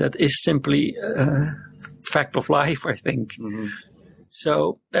 That is simply a fact of life, I think. Mm-hmm.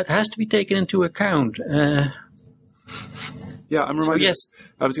 So that has to be taken into account. Yeah, I'm reminded. So, yes.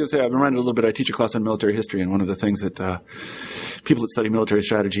 I was going to say, I'm reminded a little bit. I teach a class on military history, and one of the things that people that study military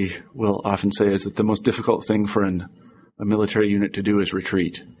strategy will often say is that the most difficult thing for a military unit to do is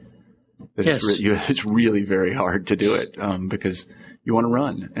retreat. That yes. It's really very hard to do it because you want to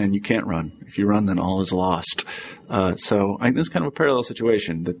run, and you can't run. If you run, then all is lost. So I think this is kind of a parallel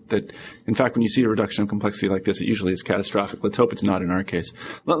situation that, in fact, when you see a reduction of complexity like this, it usually is catastrophic. Let's hope it's not in our case.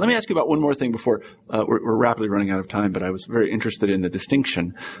 Let me ask you about one more thing before we're rapidly running out of time, but I was very interested in the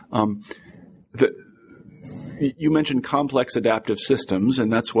distinction. You mentioned complex adaptive systems,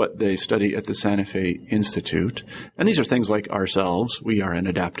 and that's what they study at the Santa Fe Institute. And these are things like ourselves. We are an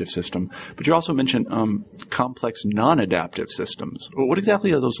adaptive system. But you also mentioned complex non-adaptive systems. What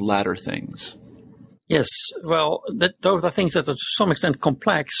exactly are those latter things? Yes, well, those are things that are to some extent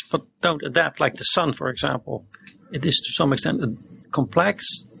complex, but don't adapt, like the sun, for example. It is to some extent complex,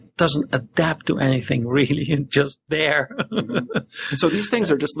 doesn't adapt to anything really, and just there. Mm-hmm. So these things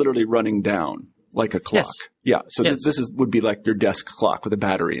are just literally running down like a clock. Yes. Yeah. So yes. this would be like your desk clock with a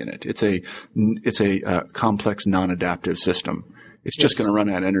battery in it. It's a complex, non-adaptive system. It's just going to run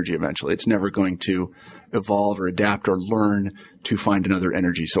out of energy eventually. It's never going to evolve or adapt or learn to find another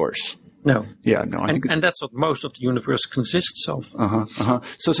energy source. No. Yeah, no. And that's what most of the universe consists of.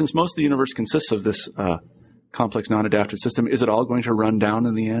 So since most of the universe consists of this complex, non-adaptive system, is it all going to run down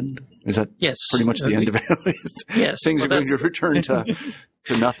in the end? Is that pretty much the end of it? Yes. Things are going to return to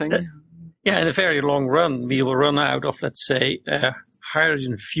nothing? Yeah, in a very long run, we will run out of, let's say,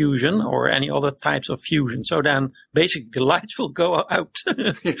 hydrogen fusion or any other types of fusion. So then basically the lights will go out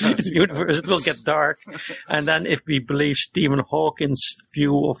in the universe. It will get dark. And then if we believe Stephen Hawking's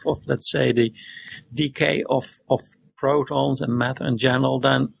view of let's say, the decay of protons and matter in general,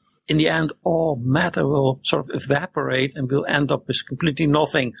 then in the end, all matter will sort of evaporate and we'll end up with completely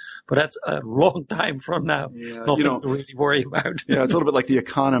nothing. But that's a long time from now. Yeah, nothing to really worry about. Yeah, it's a little bit like the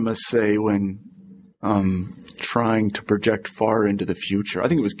economists say when trying to project far into the future. I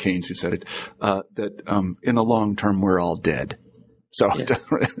think it was Keynes who said it, that in the long term, we're all dead. So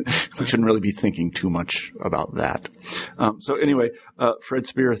we shouldn't really be thinking too much about that. So anyway, Fred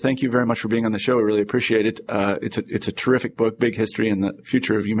Spier, thank you very much for being on the show. I really appreciate it. It's a terrific book, Big History and the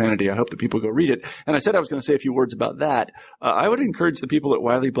Future of Humanity. I hope that people go read it. And I said I was going to say a few words about that. I would encourage the people at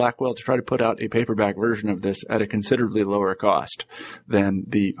Wiley-Blackwell to try to put out a paperback version of this at a considerably lower cost than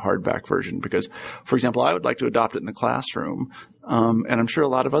the hardback version. Because, for example, I would like to adopt it in the classroom. And I'm sure a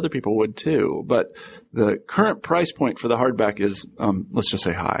lot of other people would too. But the current price point for the hardback is, let's just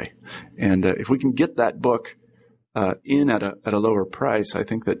say high. And if we can get that book in at a lower price, I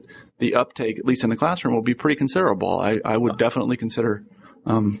think that the uptake, at least in the classroom, will be pretty considerable. I would definitely consider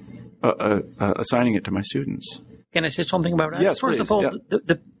assigning it to my students. Can I say something about that? Yes, First please. of all,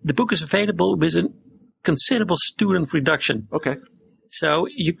 the book is available with a considerable student reduction. Okay. So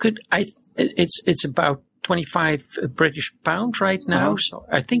you could, it's about 25 British pounds right now. So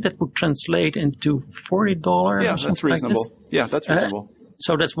I think that would translate into $40. Yeah, that's reasonable. Like this. Yeah, that's reasonable.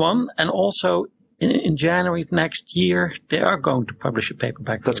 So that's one. And also in January of next year, they are going to publish a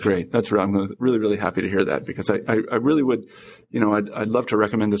paperback. That's great. That's right. I'm really, really happy to hear that because I really would, I'd love to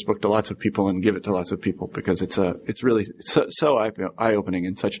recommend this book to lots of people and give it to lots of people because it's really so eye-opening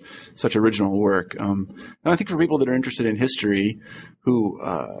and such original work. And I think for people that are interested in history, who,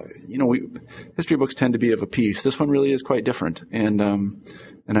 history books tend to be of a piece. This one really is quite different.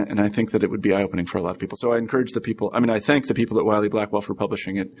 And I think that it would be eye-opening for a lot of people. So I encourage I thank the people at Wiley-Blackwell for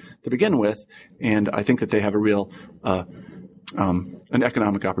publishing it to begin with. And I think that they have a real, an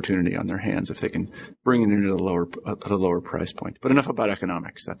economic opportunity on their hands if they can bring it in at a lower price point. But enough about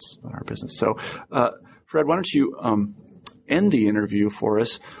economics. That's not our business. So, Fred, why don't you, end the interview for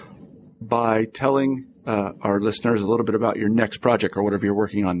us by telling, our listeners a little bit about your next project or whatever you're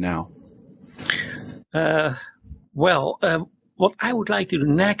working on now. What I would like to do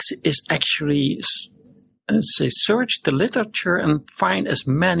next is actually search the literature and find as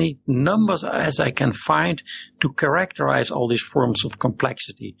many numbers as I can find to characterize all these forms of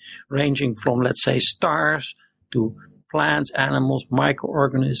complexity, ranging from, let's say, stars to plants, animals,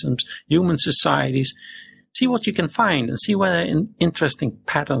 microorganisms, human societies. See what you can find and see whether interesting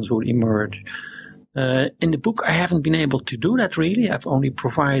patterns will emerge. In the book, I haven't been able to do that really. I've only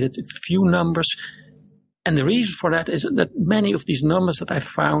provided a few numbers. And the reason for that is that many of these numbers that I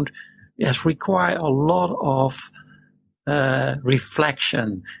found require a lot of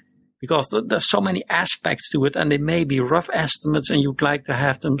reflection because there's so many aspects to it and they may be rough estimates and you'd like to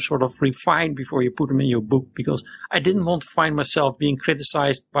have them sort of refined before you put them in your book because I didn't want to find myself being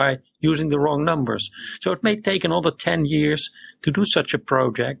criticized by using the wrong numbers. So it may take another 10 years to do such a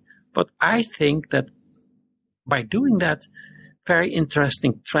project, but I think that by doing that, very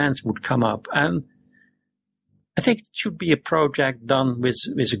interesting trends would come up. And I think it should be a project done with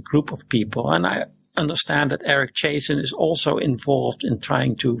a group of people. And I understand that Eric Chasen is also involved in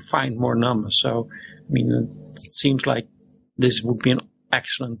trying to find more numbers. So, it seems like this would be an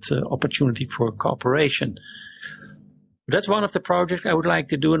excellent opportunity for cooperation. That's one of the projects I would like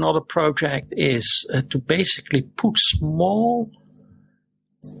to do. Another project is to basically put small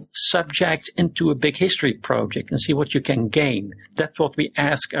subject into a big history project and see what you can gain. That's what we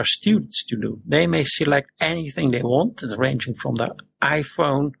ask our students to do. They may select anything they want, ranging from the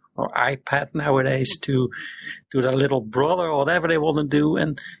iPhone or iPad nowadays to their little brother or whatever they want to do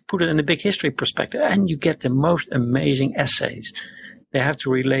and put it in a big history perspective. And you get the most amazing essays. they have to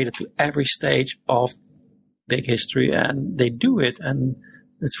relate it to every stage of big history, and they do it, and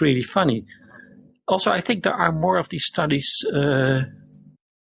it's really funny. Also, I think there are more of these studies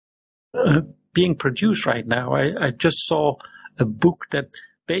being produced right now. I just saw a book that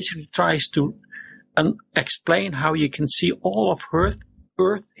basically tries to explain how you can see all of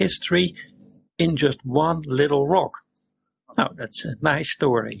Earth history in just one little rock. Now, that's a nice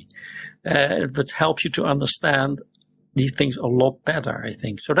story. It helps you to understand these things a lot better, I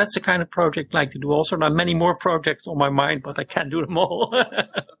think. So that's the kind of project I'd like to do also. There are many more projects on my mind, but I can't do them all.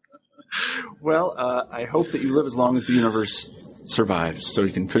 Well, I hope that you live as long as the universe survives so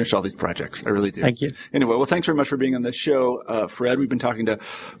you can finish all these projects. I really do. Thank you. Anyway, well, thanks very much for being on this show, Fred. We've been talking to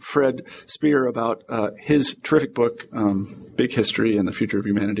Fred Spier about his terrific book, Big History and the Future of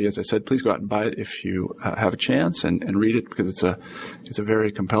Humanity. As I said, please go out and buy it if you have a chance and read it, because it's a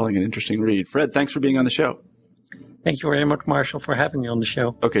very compelling and interesting read. Fred, thanks for being on the show. Thank you very much, Marshall, for having me on the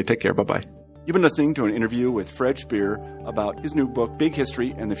show. Okay, take care. Bye-bye. You've been listening to an interview with Fred Spier about his new book, Big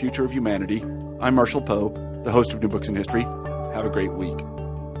History and the Future of Humanity. I'm Marshall Poe, the host of New Books in History. Have a great week.